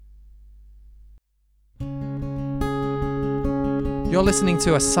You're listening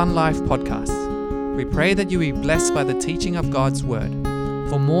to a Sun Life podcast. We pray that you be blessed by the teaching of God's Word.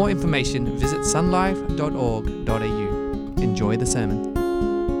 For more information, visit sunlife.org.au. Enjoy the sermon.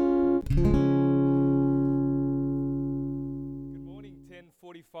 Good morning,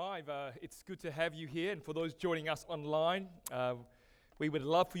 10:45. It's good to have you here, and for those joining us online, we would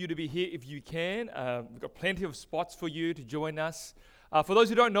love for you to be here if you can. We've got plenty of spots for you to join us. For those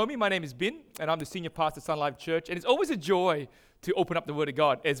who don't know me, my name is Bin, and I'm the senior pastor at Sun Life Church, and it's always a joy to open up the Word of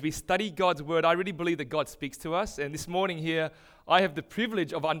God. As we study God's Word, I really believe that God speaks to us, and this morning here, I have the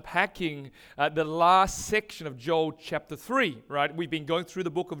privilege of unpacking the last section of Joel chapter 3, right? We've been going through the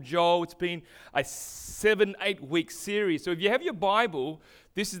book of Joel. It's been a 7-8 week series. So if you have your Bible,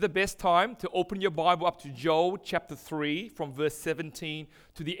 this is the best time to open your Bible up to Joel chapter 3 from verse 17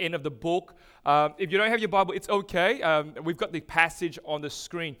 to the end of the book. If you don't have your Bible, it's okay. We've got the passage on the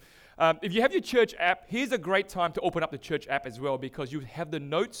screen. If you have your church app, here's a great time to open up the church app as well, because you have the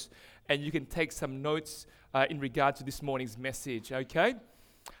notes and you can take some notes in regard to this morning's message, okay?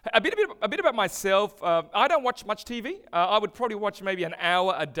 A bit about myself. I don't watch much TV. I would probably watch maybe an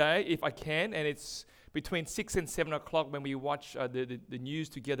hour a day if I can, and it's between 6 and 7 o'clock when we watch the news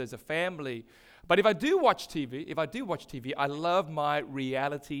together as a family. But if I do watch TV, I love my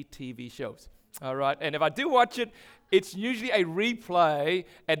reality TV shows. All right, and if I do watch it, it's usually a replay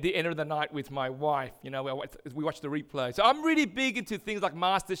at the end of the night with my wife. You know, we watch the replay. So I'm really big into things like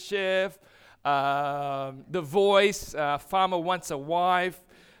MasterChef, The Voice, Farmer Wants a Wife,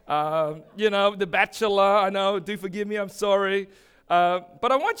 The Bachelor. I know, do forgive me, I'm sorry.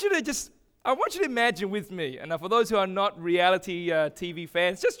 But I want you to imagine with me, and for those who are not reality TV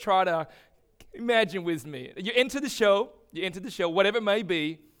fans, just try to imagine with me. You enter the show, whatever it may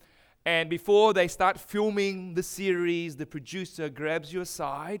be, and before they start filming the series, the producer grabs you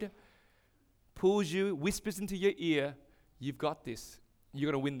aside, pulls you, whispers into your ear, "You've got this.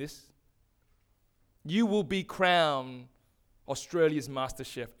 You're going to win this. You will be crowned Australia's Master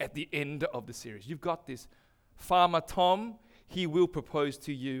Chef at the end of the series. You've got this. Farmer Tom, he will propose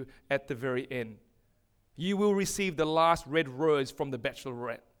to you at the very end. You will receive the last red rose from the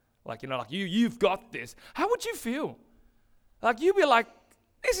Bachelorette. You've got this." How would you feel? You'd be like,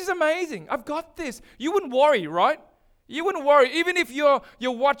 "This is amazing. I've got this." You wouldn't worry, right? You wouldn't worry. Even if you're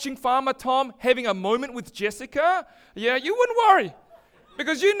watching Farmer Tom having a moment with Jessica, you wouldn't worry.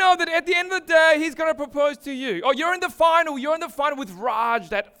 Because you know that at the end of the day, he's going to propose to you. Or you're in the final with Raj,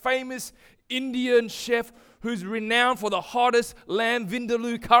 that famous Indian chef who's renowned for the hottest lamb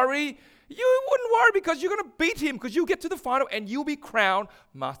vindaloo curry. You wouldn't worry because you're going to beat him, because you'll get to the final and you'll be crowned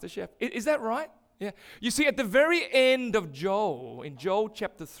Master Chef. Is that right? Yeah. You see, at the very end of Joel, in Joel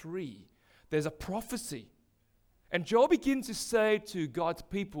chapter 3, there's a prophecy. And Joel begins to say to God's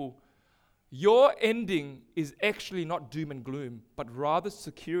people, your ending is actually not doom and gloom, but rather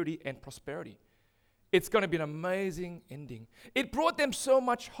security and prosperity. It's going to be an amazing ending. It brought them so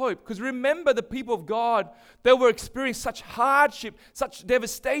much hope, because remember, the people of God, they were experiencing such hardship, such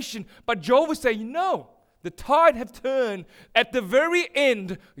devastation. But Joel was saying, no, the tide have turned. At the very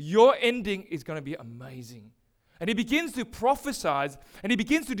end, your ending is going to be amazing. And he begins to prophesy, and he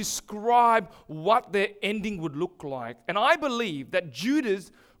begins to describe what their ending would look like. And I believe that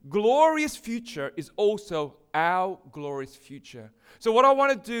Judah's glorious future is also our glorious future. So what I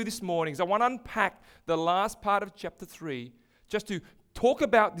want to do this morning is I want to unpack the last part of chapter 3, just to talk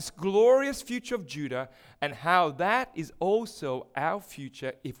about this glorious future of Judah and how that is also our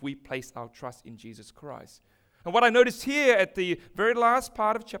future if we place our trust in Jesus Christ. And what I noticed here at the very last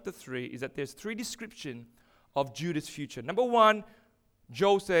part of chapter 3 is that there's 3 descriptions of Judah's future. Number 1,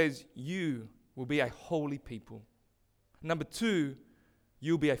 Joel says, you will be a holy people. Number 2,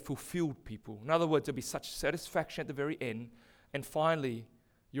 you'll be a fulfilled people. In other words, there'll be such satisfaction at the very end. And finally,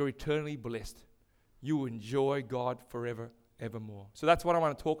 you're eternally blessed. You will enjoy God forever, evermore. So that's what I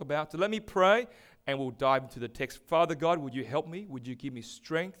want to talk about. So let me pray, and we'll dive into the text. Father God, would you help me? Would you give me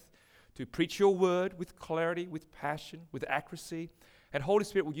strength to preach your word with clarity, with passion, with accuracy? And Holy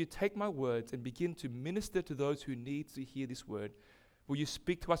Spirit, will you take my words and begin to minister to those who need to hear this word? Will you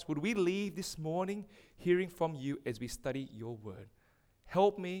speak to us? Would we leave this morning hearing from you as we study your word?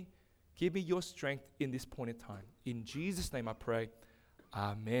 Help me, give me your strength in this point in time. In Jesus' name I pray,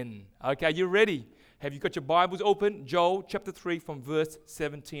 amen. Okay, you ready? Have you got your Bibles open? Joel chapter 3 from verse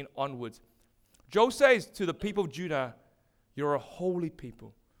 17 onwards. Joel says to the people of Judah, you're a holy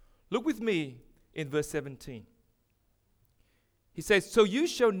people. Look with me in verse 17. He says, so you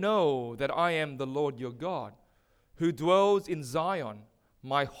shall know that I am the Lord your God, who dwells in Zion,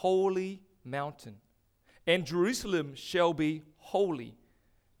 my holy mountain. And Jerusalem shall be holy,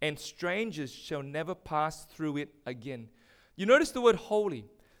 and strangers shall never pass through it again. You notice the word holy.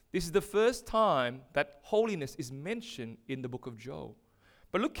 This is the first time that holiness is mentioned in the book of Joel.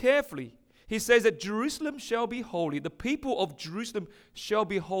 But look carefully. He says that Jerusalem shall be holy. The people of Jerusalem shall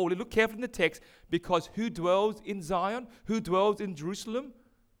be holy. Look carefully in the text, because who dwells in Zion? Who dwells in Jerusalem?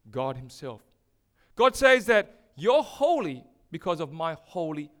 God himself. God says that you're holy because of my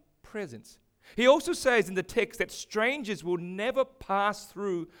holy presence. He also says in the text that strangers will never pass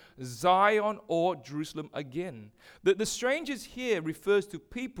through Zion or Jerusalem again. The strangers here refers to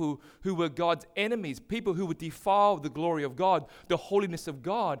people who were God's enemies, people who would defile the glory of God, the holiness of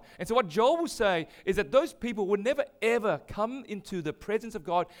God. And so what Joel will say is that those people will never ever come into the presence of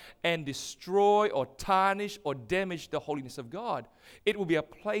God and destroy or tarnish or damage the holiness of God. It will be a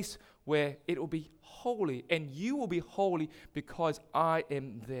place where it will be holy, and you will be holy because I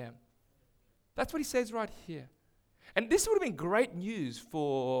am there. That's what he says right here. And this would have been great news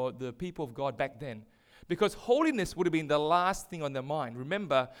for the people of God back then, because holiness would have been the last thing on their mind.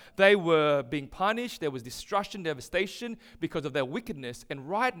 Remember, they were being punished. There was destruction, devastation because of their wickedness. And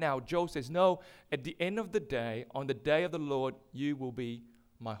right now, Joel says, no, at the end of the day, on the day of the Lord, you will be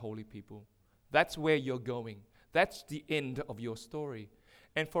my holy people. That's where you're going. That's the end of your story.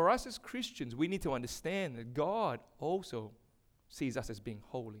 And for us as Christians, we need to understand that God also sees us as being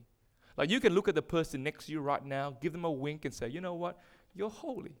holy. Like, you can look at the person next to you right now, give them a wink and say, you know what? You're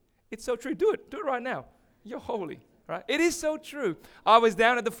holy. It's so true. Do it. Do it right now. You're holy. Right? It is so true. I was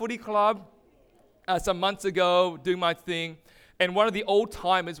down at the footy club some months ago doing my thing, and one of the old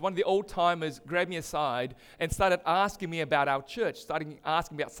timers grabbed me aside and started asking me about our church, starting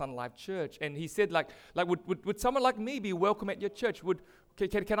asking me about Sun Life Church. And he said, would someone like me be welcome at your church?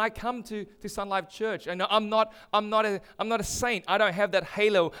 Can I come to Sun Life Church? And I'm not a saint. I don't have that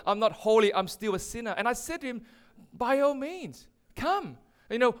halo. I'm not holy. I'm still a sinner. And I said to him, by all means, come.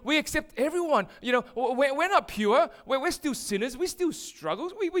 We accept everyone. We're not pure. We're still sinners. We still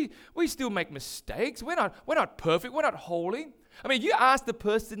struggle. We still make mistakes. We're not perfect. We're not holy. I mean, you ask the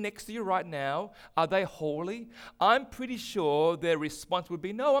person next to you right now, are they holy? I'm pretty sure their response would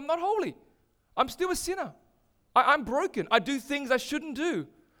be, no, I'm not holy. I'm still a sinner. I'm broken. I do things I shouldn't do.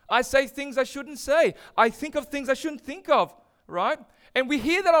 I say things I shouldn't say. I think of things I shouldn't think of, right? And we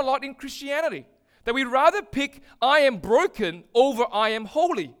hear that a lot in Christianity, that we'd rather pick I am broken over I am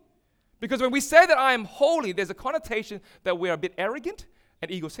holy. Because when we say that I am holy, there's a connotation that we're a bit arrogant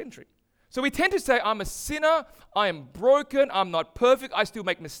and egocentric. So we tend to say, I'm a sinner, I am broken, I'm not perfect, I still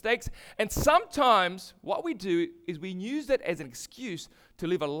make mistakes. And sometimes what we do is we use that as an excuse to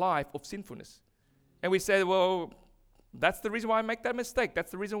live a life of sinfulness. And we say, well, that's the reason why I make that mistake.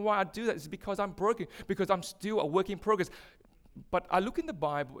 That's the reason why I do that. It's because I'm broken, because I'm still a work in progress. But I look in the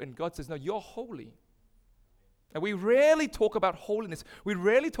Bible and God says, no, you're holy. And we rarely talk about holiness. We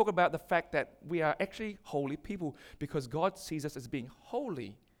rarely talk about the fact that we are actually holy people because God sees us as being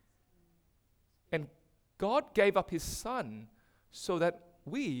holy. And God gave up his Son so that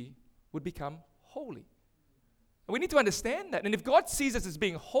we would become holy. And we need to understand that. And if God sees us as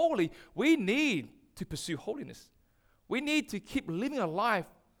being holy, we need to pursue holiness. We need to keep living a life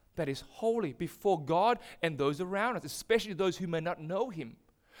that is holy before God and those around us, especially those who may not know him.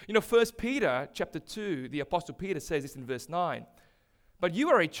 1 Peter chapter 2, the Apostle Peter says this in verse 9. But you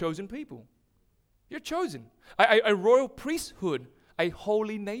are a chosen people. You're chosen. A royal priesthood, a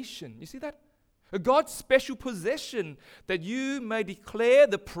holy nation. You see that? A God's special possession, that you may declare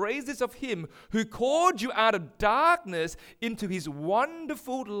the praises of him who called you out of darkness into his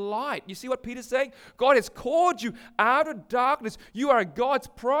wonderful light. You see what Peter's saying? God has called you out of darkness. You are God's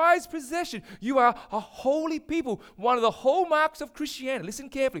prized possession. You are a holy people. One of the hallmarks of Christianity, listen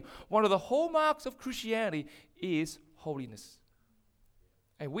carefully, one of the hallmarks of Christianity is holiness.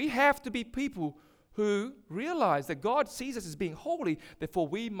 And we have to be people who realize that God sees us as being holy, therefore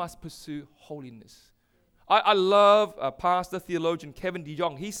we must pursue holiness. I love pastor, theologian Kevin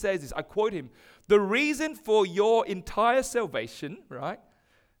DeYoung. He says this, I quote him, the reason for your entire salvation, right,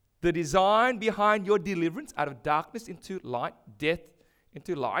 the design behind your deliverance out of darkness into light, death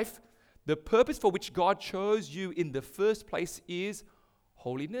into life, the purpose for which God chose you in the first place is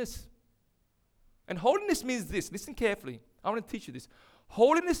holiness. And holiness means this, listen carefully, I want to teach you this.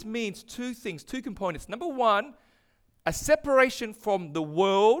 Holiness means two things, two components. Number one, a separation from the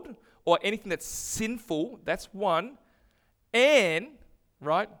world or anything that's sinful. That's one. And,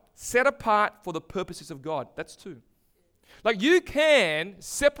 right, set apart for the purposes of God. That's two. Like, you can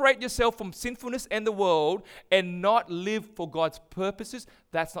separate yourself from sinfulness and the world and not live for God's purposes.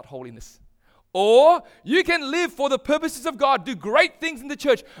 That's not holiness. Or you can live for the purposes of God, do great things in the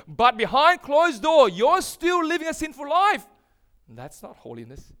church, but behind closed door, you're still living a sinful life. That's not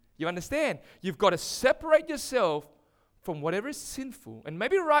holiness. You understand? You've got to separate yourself from whatever is sinful. And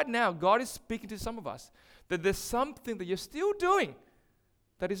maybe right now, God is speaking to some of us that there's something that you're still doing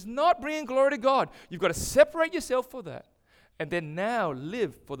that is not bringing glory to God. You've got to separate yourself for that. And then now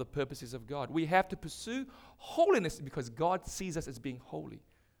live for the purposes of God. We have to pursue holiness because God sees us as being holy.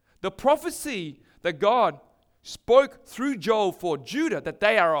 The prophecy that God spoke through Joel for Judah, that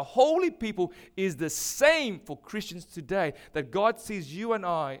they are a holy people, is the same for Christians today, that God sees you and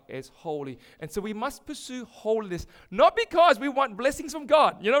I as holy. And so we must pursue holiness, not because we want blessings from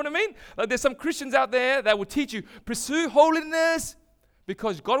God. You know what I mean? Like there's some Christians out there that will teach you, pursue holiness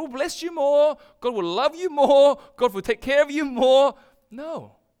because God will bless you more, God will love you more, God will take care of you more.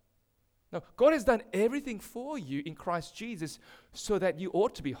 No. No, God has done everything for you in Christ Jesus so that you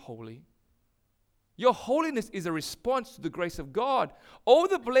ought to be holy. Your holiness is a response to the grace of God. All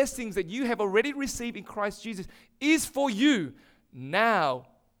the blessings that you have already received in Christ Jesus is for you. Now,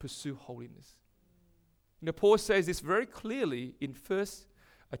 pursue holiness. You know, Paul says this very clearly in first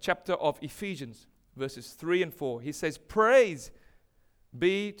chapter of Ephesians, verses 3 and 4. He says, "Praise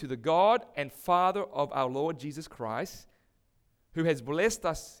be to the God and Father of our Lord Jesus Christ, who has blessed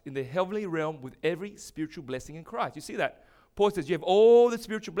us in the heavenly realm with every spiritual blessing in Christ." You see that? Paul says you have all the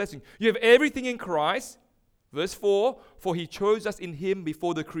spiritual blessing. You have everything in Christ. Verse 4, "For he chose us in him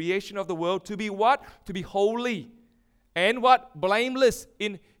before the creation of the world to be" what? To be holy and what? Blameless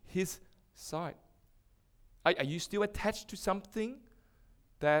in his sight. Are you still attached to something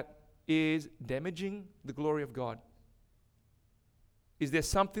that is damaging the glory of God? Is there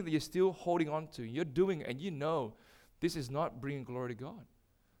something that you're still holding on to? You're doing and you know this is not bringing glory to God.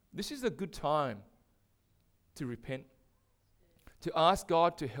 This is a good time to repent, to ask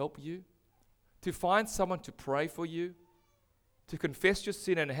God to help you, to find someone to pray for you, to confess your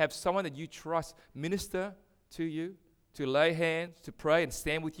sin and have someone that you trust minister to you, to lay hands, to pray and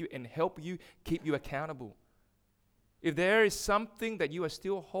stand with you and help you, keep you accountable. If there is something that you are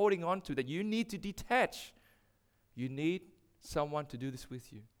still holding on to that you need to detach, you need someone to do this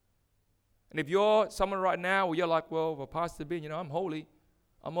with you. And if you're someone right now where you're like, well, Pastor Ben, I'm holy,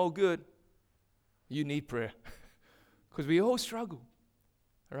 I'm all good, you need prayer. Because we all struggle,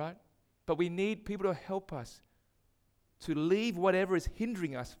 all right? But we need people to help us to leave whatever is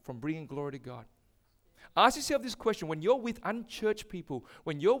hindering us from bringing glory to God. Ask yourself this question. When you're with unchurched people,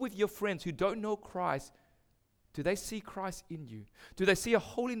 when you're with your friends who don't know Christ, do they see Christ in you? Do they see a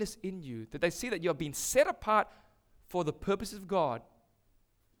holiness in you? Do they see that you're being set apart for the purposes of God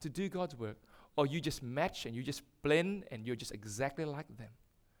to do God's work? Or you just match and you just blend and you're just exactly like them?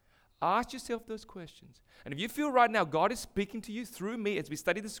 Ask yourself those questions. And if you feel right now God is speaking to you through me as we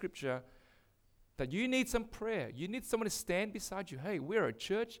study the scripture, that you need some prayer, you need someone to stand beside you. Hey, we're a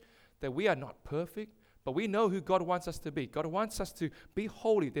church that we are not perfect, but we know who God wants us to be. God wants us to be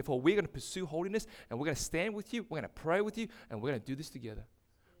holy. Therefore, we're going to pursue holiness and we're going to stand with you, we're going to pray with you, and we're going to do this together.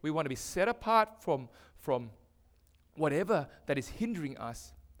 We want to be set apart from whatever that is hindering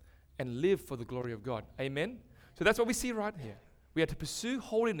us and live for the glory of God. Amen? So that's what we see right here. We have to pursue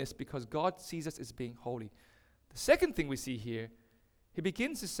holiness because God sees us as being holy. The second thing we see here, he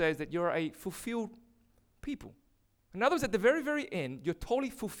begins to say that you're a fulfilled people. In other words, at the very, very end, you're totally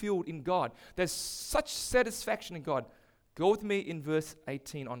fulfilled in God. There's such satisfaction in God. Go with me in verse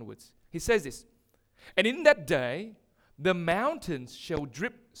 18 onwards. He says this, "And in that day, the mountains shall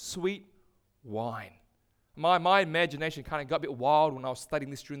drip sweet wine." My imagination kind of got a bit wild when I was studying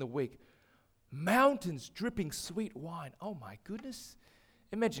this during the week. Mountains dripping sweet wine. Oh my goodness.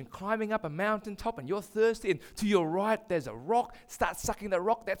 Imagine climbing up a mountaintop and you're thirsty, and to your right there's a rock. Start sucking the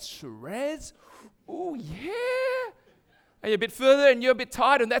rock. That's Shiraz. Oh yeah. And you're a bit further and you're a bit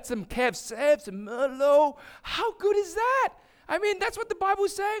tired, and that's some Cab Sav, some Merlot. How good is that? I mean, that's what the Bible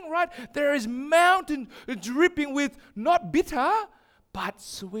is saying, right? There is mountain dripping with not bitter, but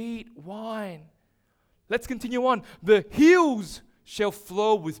sweet wine. Let's continue on. The hills shall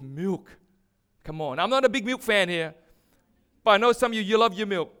flow with milk. Come on. I'm not a big milk fan here, but I know some of you love your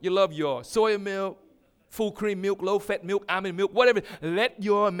milk. You love your soya milk, full cream milk, low-fat milk, almond milk, whatever. Let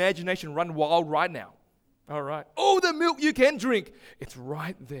your imagination run wild right now. All right. Oh, the milk you can drink. It's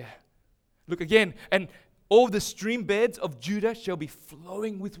right there. Look again. And all the stream beds of Judah shall be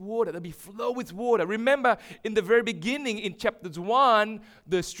flowing with water. They'll be flow with water. Remember, in the very beginning, in chapters 1,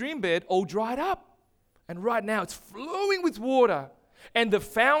 the stream bed all dried up. And right now, it's flowing with water. And the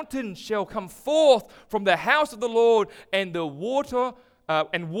fountain shall come forth from the house of the Lord, and the water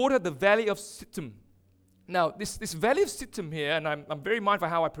the valley of Shittim. Now, this valley of Shittim here, and I'm very mindful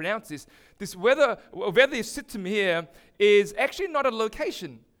how I pronounce this. This valley of Shittim here is actually not a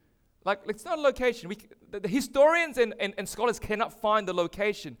location. Like, it's not a location. The historians and scholars cannot find the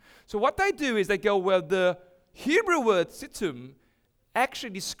location. So what they do is they go, well, the Hebrew word sittim actually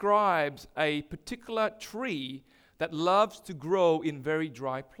describes a particular tree that loves to grow in very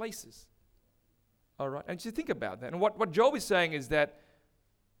dry places. All right, and you think about that. And what Job is saying is that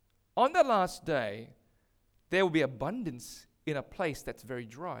on the last day, there will be abundance in a place that's very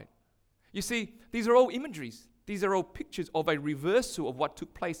dry. You see, these are all imageries. These are all pictures of a reversal of what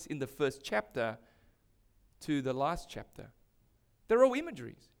took place in the first chapter to the last chapter. They're all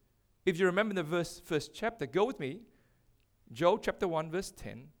imageries. If you remember the first chapter, go with me. Job chapter 1, verse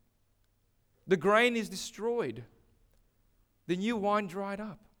 10. The grain is destroyed. The new wine dried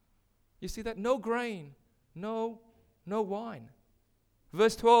up. You see that? No grain, no wine.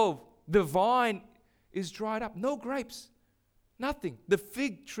 Verse 12, the vine is dried up. No grapes, nothing. The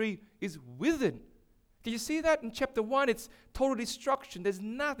fig tree is withered. Can you see that? In chapter 1, it's total destruction. There's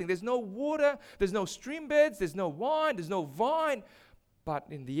nothing. There's no water. There's no stream beds. There's no wine. There's no vine. But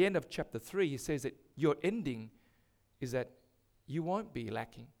in the end of chapter 3, he says that your ending is that you won't be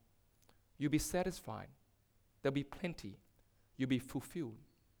lacking. You'll be satisfied. There'll be plenty. You'll be fulfilled.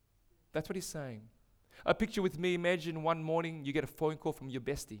 That's what he's saying. A picture with me, imagine one morning you get a phone call from your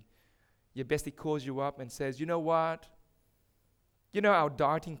bestie. Your bestie calls you up and says, you know what? You know our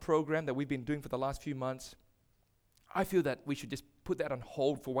dieting program that we've been doing for the last few months? I feel that we should just put that on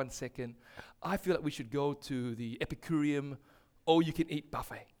hold for 1 second. I feel that we should go to the Epicurean all-you-can-eat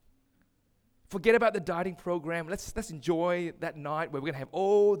buffet. Forget about the dieting program. Let's enjoy that night where we're going to have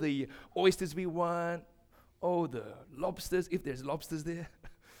all the oysters we want, all the lobsters, if there's lobsters there.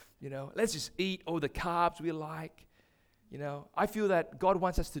 Let's just eat all the carbs we like. I feel that God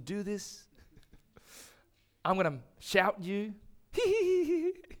wants us to do this. I'm going to shout you.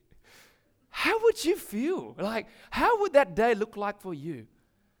 How would you feel? How would that day look like for you?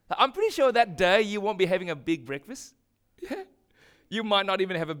 I'm pretty sure that day you won't be having a big breakfast. Yeah. You might not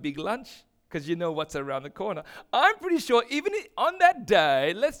even have a big lunch because you know what's around the corner. I'm pretty sure even on that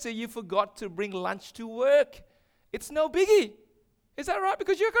day, let's say you forgot to bring lunch to work. It's no biggie. Is that right?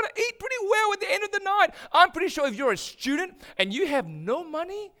 Because you're going to eat pretty well at the end of the night. I'm pretty sure if you're a student and you have no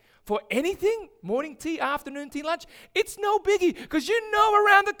money for anything, morning tea, afternoon tea, lunch, it's no biggie because you know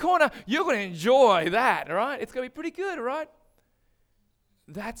around the corner you're going to enjoy that, all right? It's going to be pretty good, all right?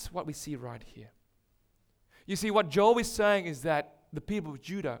 That's what we see right here. You see, what Job is saying is that the people of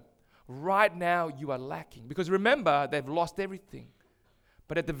Judah, right now you are lacking. Because remember, they've lost everything.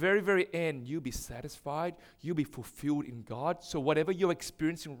 But at the very, very end, you'll be satisfied. You'll be fulfilled in God. So whatever you're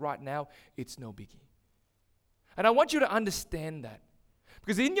experiencing right now, it's no biggie. And I want you to understand that.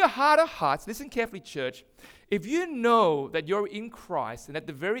 Because in your heart of hearts, listen carefully, church, if you know that you're in Christ and at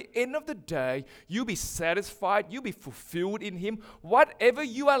the very end of the day, you'll be satisfied, you'll be fulfilled in Him, whatever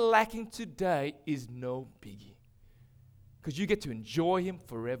you are lacking today is no biggie. Because you get to enjoy Him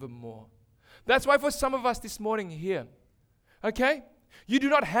forevermore. That's why for some of us this morning here, okay, you do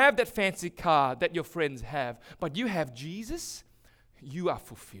not have that fancy car that your friends have, but you have Jesus, you are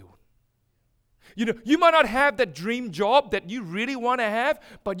fulfilled. You might not have that dream job that you really want to have,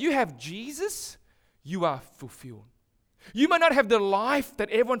 but you have Jesus, you are fulfilled. You might not have the life that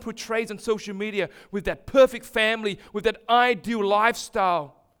everyone portrays on social media with that perfect family, with that ideal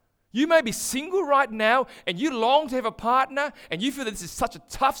lifestyle. You may be single right now and you long to have a partner and you feel that this is such a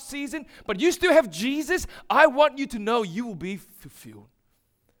tough season, but you still have Jesus. I want you to know you will be fulfilled.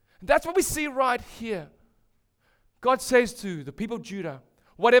 That's what we see right here. God says to the people of Judah,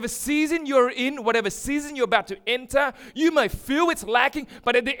 whatever season you're in, whatever season you're about to enter, you may feel it's lacking,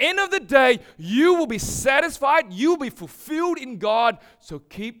 but at the end of the day, you will be satisfied, you will be fulfilled in God, so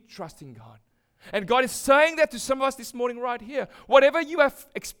keep trusting God. And God is saying that to some of us this morning right here. Whatever you are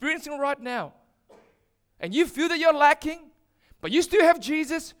experiencing right now, and you feel that you're lacking, but you still have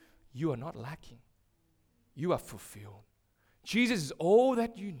Jesus, you are not lacking. You are fulfilled. Jesus is all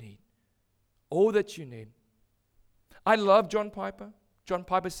that you need. All that you need. I love John Piper. John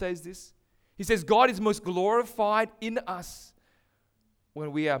Piper says this. He says, God is most glorified in us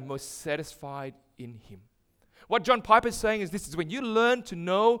when we are most satisfied in Him. What John Piper is saying is this, is when you learn to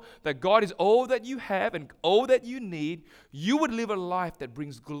know that God is all that you have and all that you need, you would live a life that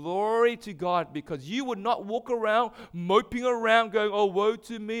brings glory to God because you would not walk around moping around going, oh, woe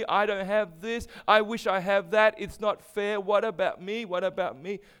to me, I don't have this, I wish I have that, it's not fair, what about me, what about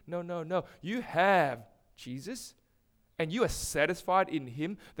me? No. You have Jesus and you are satisfied in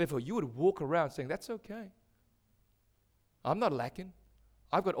Him, therefore you would walk around saying, that's okay. I'm not lacking.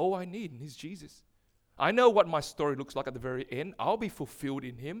 I've got all I need and He's Jesus. I know what my story looks like at the very end. I'll be fulfilled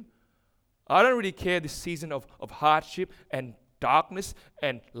in Him. I don't really care this season of hardship and darkness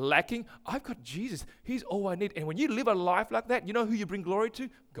and lacking. I've got Jesus. He's all I need. And when you live a life like that, you know who you bring glory to?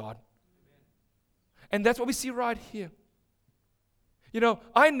 God. And that's what we see right here. You know,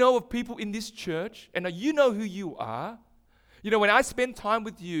 I know of people in this church, and you know who you are. You know, when I spend time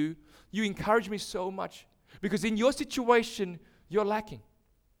with you, you encourage me so much. Because in your situation, you're lacking.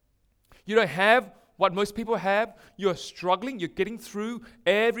 You don't have what most people have. You're struggling. You're getting through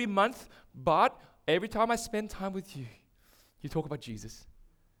every month. But every time I spend time with you, you talk about Jesus.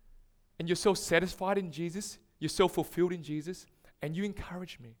 And you're so satisfied in Jesus. You're so fulfilled in Jesus. And you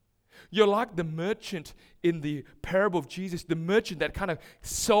encourage me. You're like the merchant in the parable of Jesus, the merchant that kind of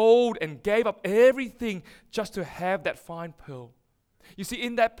sold and gave up everything just to have that fine pearl. You see,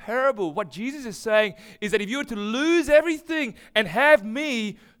 in that parable, what Jesus is saying is that if you were to lose everything and have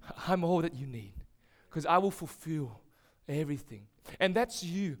me, I'm all that you need, because I will fulfill everything. And that's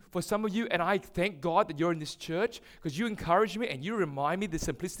you. For some of you, and I thank God that you're in this church, because you encourage me and you remind me the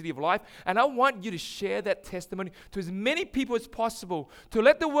simplicity of life. And I want you to share that testimony to as many people as possible, to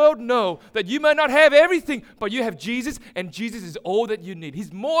let the world know that you may not have everything, but you have Jesus, and Jesus is all that you need.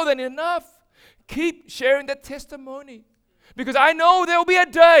 He's more than enough. Keep sharing that testimony, because I know there will be a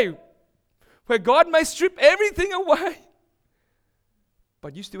day where God may strip everything away,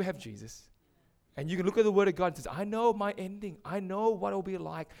 but you still have Jesus. And you can look at the Word of God and say, I know my ending. I know what it will be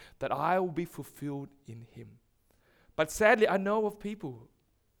like, that I will be fulfilled in Him. But sadly, I know of people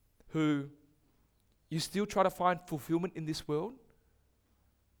who you still try to find fulfillment in this world.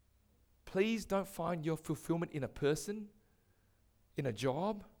 Please don't find your fulfillment in a person, in a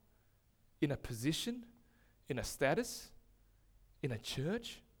job, in a position, in a status, in a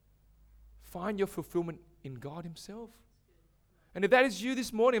church. Find your fulfillment in God Himself. And if that is you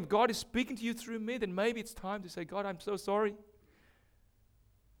this morning, if God is speaking to you through me, then maybe it's time to say, God, I'm so sorry.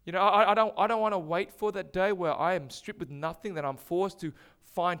 You know, I don't want to wait for that day where I am stripped with nothing, that I'm forced to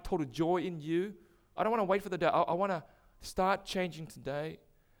find total joy in you. I don't want to wait for the day. I want to start changing today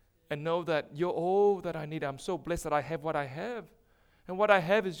and know that you're all that I need. I'm so blessed that I have what I have. And what I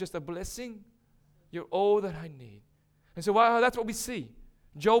have is just a blessing. You're all that I need. And so that's what we see.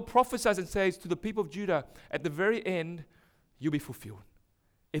 Joel prophesies and says to the people of Judah, at the very end, you'll be fulfilled.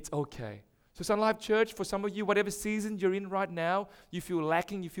 It's okay. So Sun Life Church, for some of you, whatever season you're in right now, you feel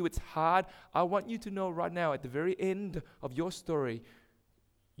lacking, you feel it's hard, I want you to know right now, at the very end of your story,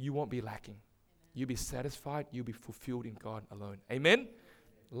 you won't be lacking. You'll be satisfied, you'll be fulfilled in God alone. Amen?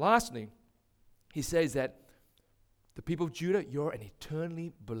 Lastly, he says that the people of Judah, you're an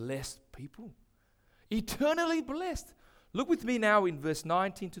eternally blessed people. Eternally blessed. Look with me now in verse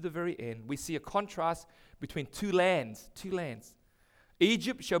 19 to the very end. We see a contrast between two lands.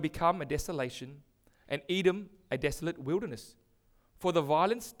 Egypt shall become a desolation, and Edom a desolate wilderness, for the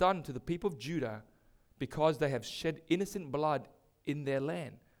violence done to the people of Judah, because they have shed innocent blood in their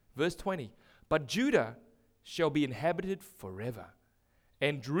land. Verse 20, but Judah shall be inhabited forever,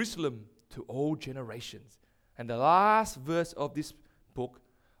 and Jerusalem to all generations. And the last verse of this book,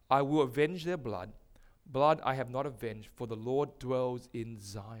 I will avenge their blood. Blood I have not avenged, for the Lord dwells in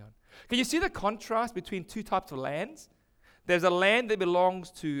Zion. Can you see the contrast between two types of lands? There's a land that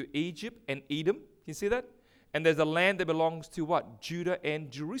belongs to Egypt and Edom. Can you see that? And there's a land that belongs to what? Judah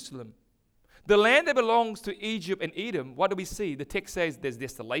and Jerusalem. The land that belongs to Egypt and Edom, what do we see? The text says there's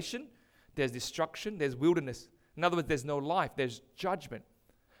desolation, there's destruction, there's wilderness. In other words, there's no life, there's judgment.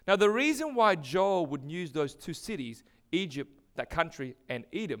 Now, the reason why Joel would use those two cities, Egypt, that country, and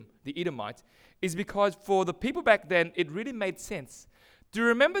Edom, the Edomites, is because for the people back then, it really made sense. Do you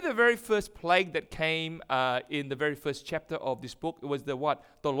remember the very first plague that came in the very first chapter of this book? It was the what?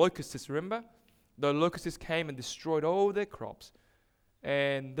 The locusts, remember? The locusts came and destroyed all their crops.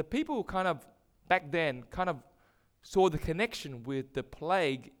 And the people back then saw the connection with the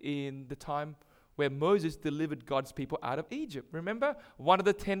plague in the time where Moses delivered God's people out of Egypt. Remember? One of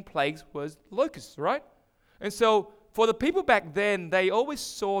the 10 plagues was locusts, right? And so for the people back then, they always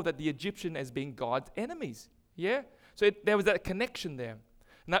saw that the Egyptian as being God's enemies. Yeah? So there was that connection there.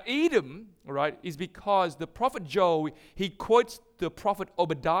 Now Edom, right, is because the prophet Joel, he quotes the prophet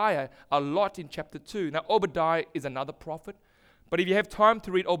Obadiah a lot in chapter 2. Now Obadiah is another prophet. But if you have time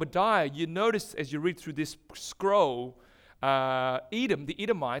to read Obadiah, you notice as you read through this scroll, Edom, the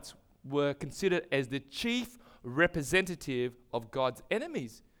Edomites, were considered as the chief representative of God's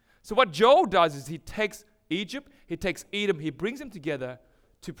enemies. So what Joel does is he takes Egypt, he takes Edom, he brings them together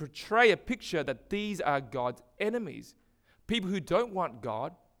to portray a picture that these are God's enemies. People who don't want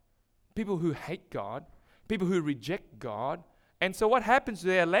God, people who hate God, people who reject God. And so what happens to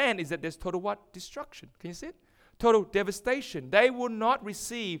their land is that there's total what? Destruction. Can you see it? Total devastation. They will not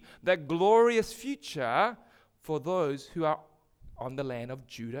receive that glorious future for those who are on the land of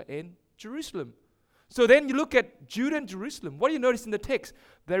Judah and Jerusalem. So then you look at Judah and Jerusalem. What do you notice in the text?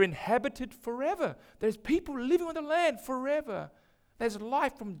 They're inhabited forever. There's people living on the land forever. There's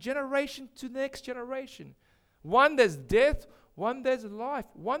life from generation to the next generation. One there's death, one there's life,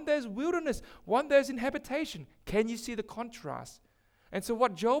 one there's wilderness, one there's inhabitation. Can you see the contrast? And so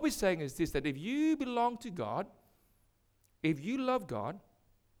what Job is saying is this, that if you belong to God, if you love God,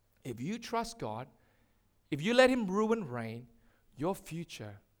 if you trust God, if you let Him rule and reign, your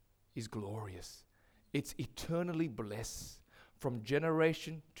future is glorious. It's eternally blessed from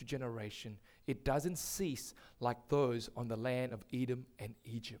generation to generation. It doesn't cease like those on the land of Edom and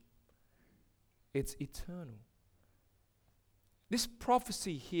Egypt. It's eternal. This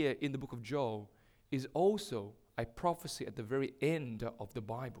prophecy here in the book of Job is also a prophecy at the very end of the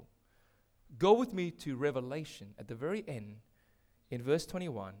Bible. Go with me to Revelation at the very end, in verse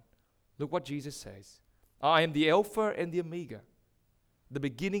 21. Look what Jesus says. I am the Alpha and the Omega, the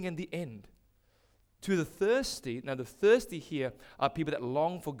beginning and the end. To the thirsty, now the thirsty here are people that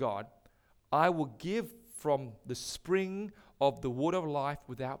long for God, I will give from the spring of the water of life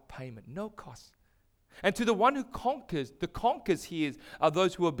without payment, no cost. And to the one who conquers, the conquers here are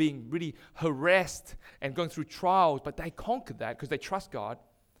those who are being really harassed and going through trials, but they conquer that because they trust God,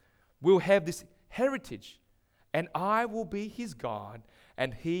 will have this heritage. And I will be his God,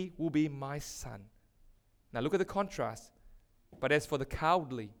 and he will be my son. Now look at the contrast. But as for the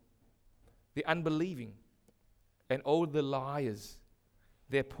cowardly, the unbelieving, and all the liars,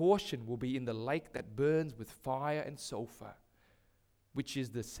 their portion will be in the lake that burns with fire and sulfur, which is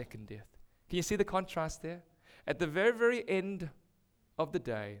the second death. Can you see the contrast there? At the very, very end of the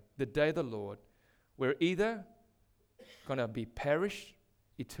day of the Lord, we're either going to be perished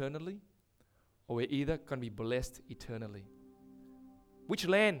eternally, or we're either going to be blessed eternally. Which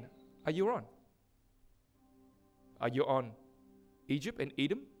land are you on? Are you on Egypt and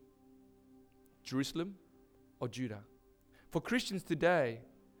Edom, Jerusalem, or Judah? For Christians today,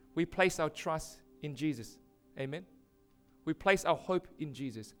 we place our trust in Jesus. Amen? We place our hope in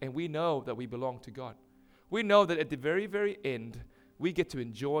Jesus, and we know that we belong to God. We know that at the very, very end, we get to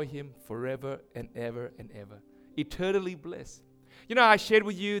enjoy Him forever and ever and ever. Eternally blessed. You know, I shared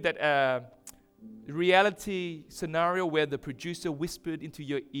with you that reality scenario where the producer whispered into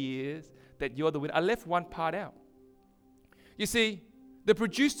your ears that you're the winner. I left one part out. You see, the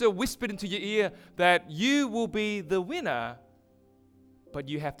producer whispered into your ear that you will be the winner, but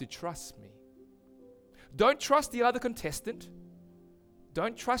you have to trust me. Don't trust the other contestant.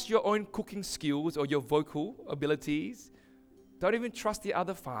 Don't trust your own cooking skills or your vocal abilities. Don't even trust the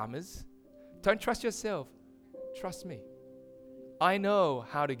other farmers. Don't trust yourself. Trust me. I know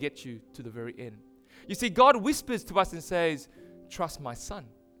how to get you to the very end. You see, God whispers to us and says, trust my son.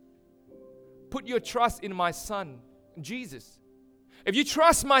 Put your trust in my son, Jesus. If you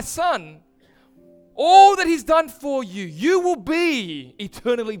trust my son, all that he's done for you, you will be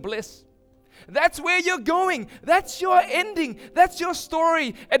eternally blessed. That's where you're going. That's your ending. That's your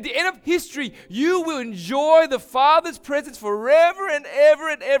story. At the end of history, you will enjoy the Father's presence forever and ever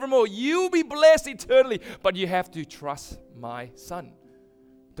and evermore. You will be blessed eternally, but you have to trust my son.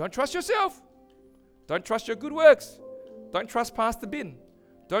 Don't trust yourself. Don't trust your good works. Don't trust Pastor Bin.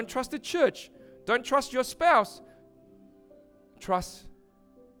 Don't trust the church. Don't trust your spouse. Trust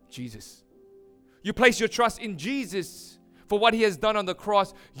Jesus. You place your trust in Jesus for what he has done on the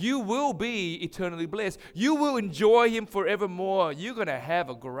cross. You will be eternally blessed. You will enjoy him forevermore. You're going to have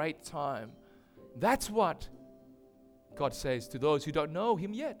a great time. That's what God says to those who don't know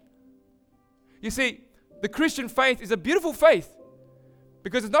him yet. You see, the Christian faith is a beautiful faith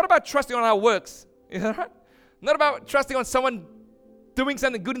because it's not about trusting on our works. Not about trusting on someone doing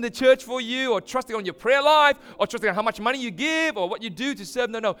something good in the church for you, or trusting on your prayer life, or trusting on how much money you give, or what you do to serve.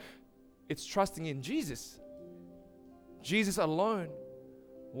 No. It's trusting in Jesus. Jesus alone.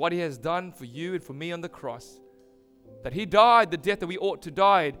 What he has done for you and for me on the cross. That he died the death that we ought to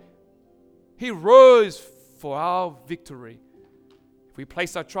die. He rose for our victory. If we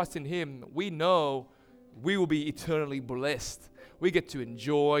place our trust in him, we know we will be eternally blessed. We get to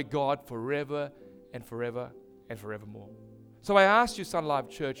enjoy God forever and forever and forevermore. So I asked you, Sun Life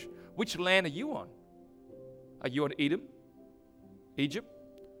Church, which land are you on? Are you on Edom, Egypt,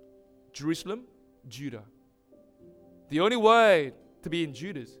 Jerusalem, Judah? The only way to be in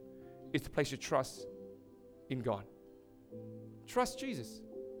Judah's is to place your trust in God. Trust Jesus.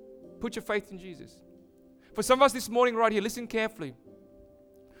 Put your faith in Jesus. For some of us this morning right here, listen carefully.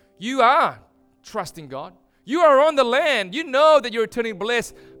 You are trusting God. You are on the land. You know that you're eternally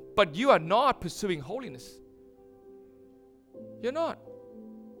blessed, but you are not pursuing holiness. You're not.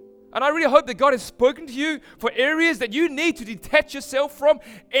 And I really hope that God has spoken to you for areas that you need to detach yourself from.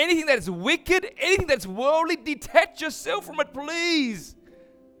 Anything that is wicked, anything that's worldly, detach yourself from it, please.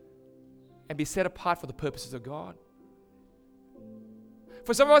 And be set apart for the purposes of God.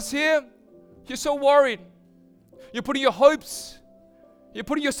 For some of us here, you're so worried. You're putting your hopes, you're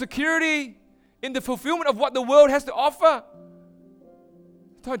putting your security in the fulfillment of what the world has to offer.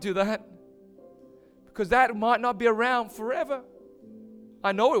 Don't do that. Because that might not be around forever.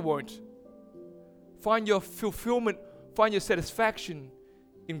 I know it won't. Find your fulfillment, find your satisfaction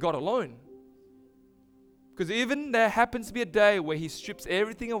in God alone. Because even there happens to be a day where He strips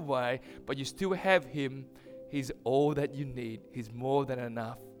everything away, but you still have Him. He's all that you need. He's more than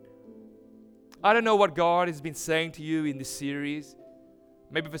enough. I don't know what God has been saying to you in this series.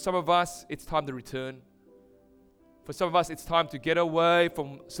 Maybe for some of us, it's time to return. For some of us, it's time to get away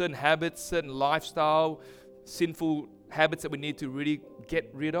from certain habits, certain lifestyle, sinful habits that we need to really get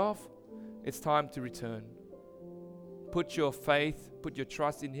rid of. It's time to return. Put your faith, put your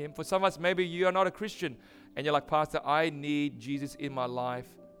trust in Him. For some of us, maybe you are not a Christian and you're like, Pastor, I need Jesus in my life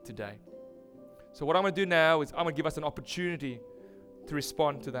today. So what I'm going to do now is I'm going to give us an opportunity to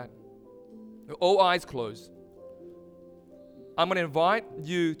respond to that. With all eyes closed, I'm going to invite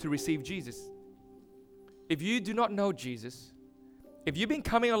you to receive Jesus. If you do not know Jesus, if you've been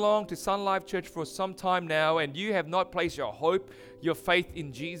coming along to Sun Life Church for some time now and you have not placed your hope, your faith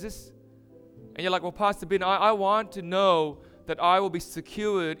in Jesus, and you're like, well, Pastor Ben, I want to know that I will be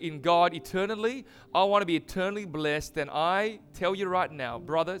secured in God eternally. I want to be eternally blessed. Then I tell you right now,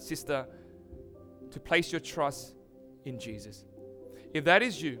 brother, sister, to place your trust in Jesus. If that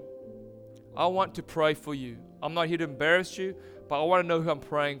is you, I want to pray for you. I'm not here to embarrass you, but I want to know who I'm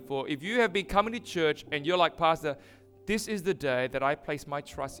praying for. If you have been coming to church and you're like, Pastor, this is the day that I place my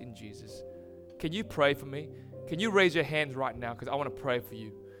trust in Jesus. Can you pray for me? Can you raise your hands right now? Because I want to pray for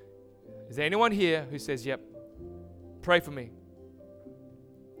you. Is there anyone here who says, yep, pray for me?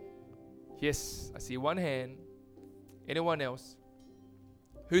 Yes, I see one hand. Anyone else?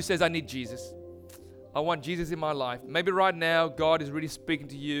 Who says, I need Jesus? I want Jesus in my life. Maybe right now, God is really speaking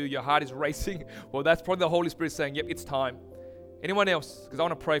to you. Your heart is racing. Well, that's probably the Holy Spirit saying, yep, it's time. Anyone else? Because I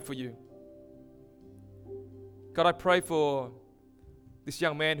want to pray for you. God, I pray for this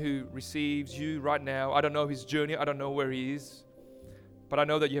young man who receives you right now. I don't know his journey. I don't know where he is. But I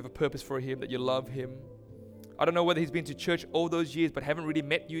know that you have a purpose for him, that you love him. I don't know whether he's been to church all those years but haven't really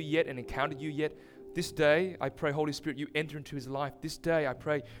met you yet and encountered you yet. This day, I pray, Holy Spirit, you enter into his life. This day, I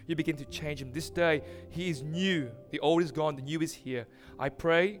pray, you begin to change him. This day, he is new. The old is gone, the new is here. I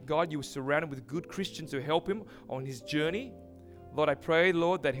pray, God, you will surround him with good Christians to help him on his journey. Lord, I pray,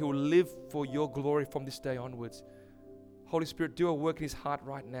 Lord, that he will live for your glory from this day onwards. Holy Spirit, do a work in his heart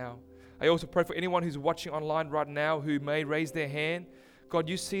right now. I also pray for anyone who's watching online right now who may raise their hand. God,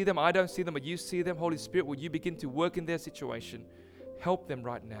 you see them. I don't see them, but you see them. Holy Spirit, will you begin to work in their situation? Help them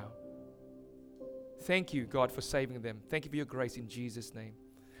right now. Thank you, God, for saving them. Thank you for your grace in Jesus' name.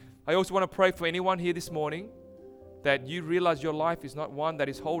 I also want to pray for anyone here this morning that you realize your life is not one that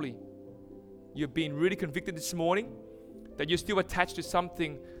is holy. You've been really convicted this morning that you're still attached to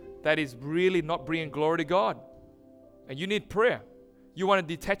something that is really not bringing glory to God. And you need prayer. You want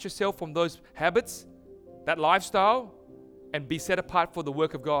to detach yourself from those habits, that lifestyle, and be set apart for the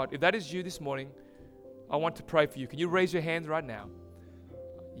work of God. If that is you this morning, I want to pray for you. Can you raise your hands right now?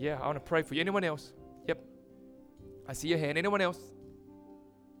 Yeah, I want to pray for you. Anyone else? Yep. I see your hand. Anyone else?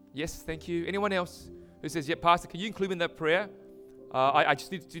 Yes, thank you. Anyone else who says, yeah, Pastor, can you include me in that prayer? I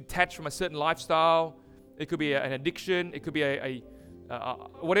just need to detach from a certain lifestyle. It could be an addiction. It could be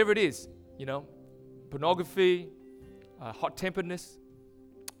whatever it is, pornography, hot-temperedness.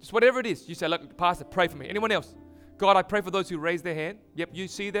 Just whatever it is. You say, look, Pastor, pray for me. Anyone else? God, I pray for those who raise their hand. Yep, you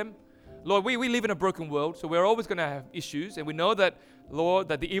see them. Lord, we live in a broken world, so we're always going to have issues. And we know that, Lord,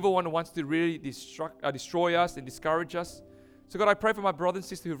 that the evil one wants to really destroy us and discourage us. So, God, I pray for my brother and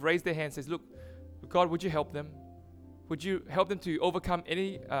sister who've raised their hand and says, look, God, would you help them? Would you help them to overcome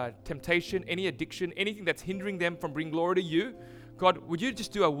any temptation, any addiction, anything that's hindering them from bringing glory to you? God, would you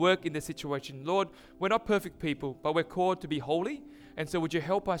just do a work in this situation? Lord, we're not perfect people, but we're called to be holy. And so would you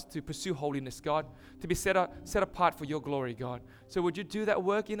help us to pursue holiness, God, to be set apart for your glory, God. So would you do that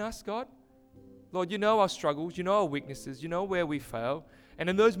work in us, God? Lord, you know our struggles, you know our weaknesses, you know where we fail. And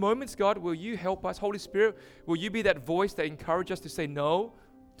in those moments, God, will you help us? Holy Spirit, will you be that voice that encourages us to say no,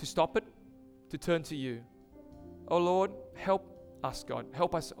 to stop it, to turn to you? Oh, Lord, help us, God.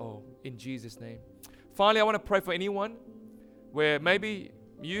 Help us all in Jesus' name. Finally, I want to pray for anyone where maybe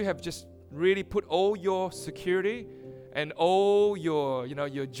you have just really put all your security and all your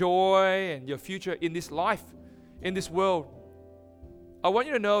joy and your future in this life, in this world. I want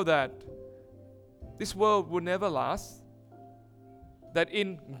you to know that this world will never last, that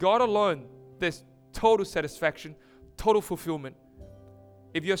in God alone, there's total satisfaction, total fulfillment.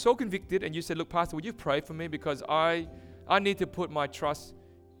 If you're so convicted and you say, look, Pastor, would you pray for me because I need to put my trust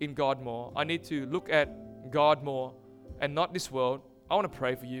in God more. I need to look at God more and not this world. I want to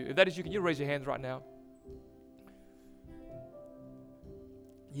pray for you. If that is you, can you raise your hands right now?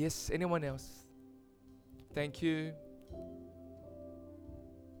 Yes, anyone else? Thank you.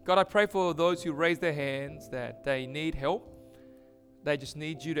 God, I pray for those who raise their hands that they need help. They just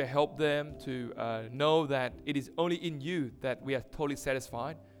need you to help them to know that it is only in you that we are totally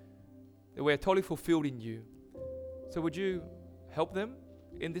satisfied, that we are totally fulfilled in you. So would you help them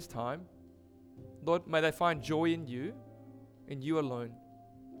in this time? Lord, may they find joy in you alone.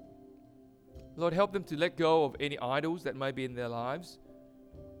 Lord, help them to let go of any idols that may be in their lives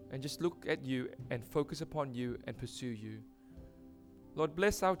and just look at you and focus upon you and pursue you. Lord,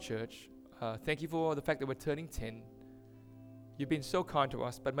 bless our church. Thank you for the fact that we're turning 10. You've been so kind to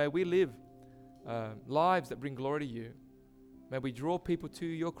us, but may we live lives that bring glory to you. May we draw people to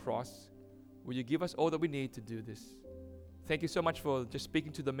your cross. Will you give us all that we need to do this? Thank you so much for just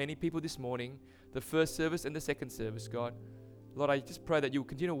speaking to the many people this morning, the first service and the second service, God. Lord, I just pray that you will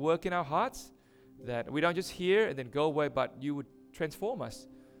continue to work in our hearts, that we don't just hear and then go away, but you would transform us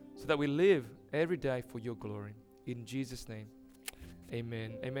so that we live every day for your glory. In Jesus' name,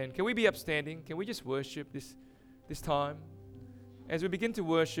 amen. Amen. Can we be upstanding? Can we just worship this time? As we begin to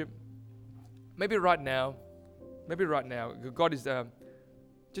worship, maybe right now, God is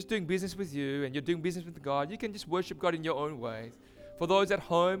just doing business with you and you're doing business with God. You can just worship God in your own ways. For those at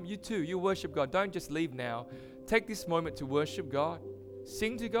home, you too, you worship God. Don't just leave now. Take this moment to worship God.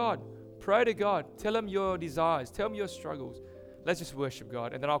 Sing to God. Pray to God. Tell Him your desires. Tell Him your struggles. Let's just worship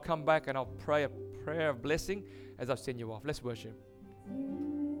God. And then I'll come back and I'll pray a prayer of blessing as I send you off. Let's worship.